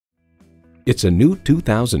It's a new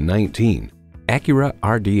 2019 Acura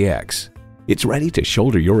RDX. It's ready to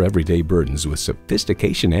shoulder your everyday burdens with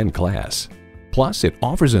sophistication and class. Plus, it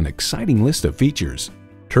offers an exciting list of features: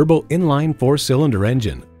 turbo inline 4-cylinder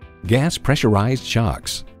engine, gas pressurized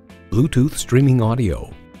shocks, Bluetooth streaming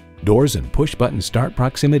audio, doors and push-button start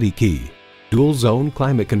proximity key, dual zone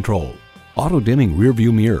climate control, auto-dimming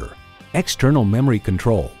rearview mirror, external memory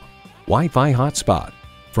control, Wi-Fi hotspot,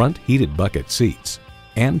 front heated bucket seats,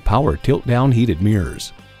 and power tilt-down heated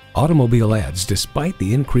mirrors. Automobile adds, despite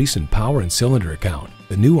the increase in power and cylinder count,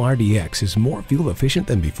 the new RDX is more fuel efficient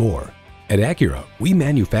than before. At Acura, we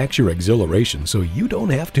manufacture exhilaration so you don't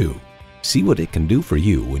have to. See what it can do for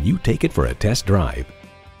you when you take it for a test drive.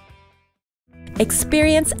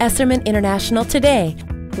 Experience Esserman International today.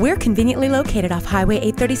 We're conveniently located off Highway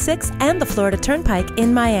 836 and the Florida Turnpike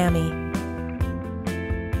in Miami.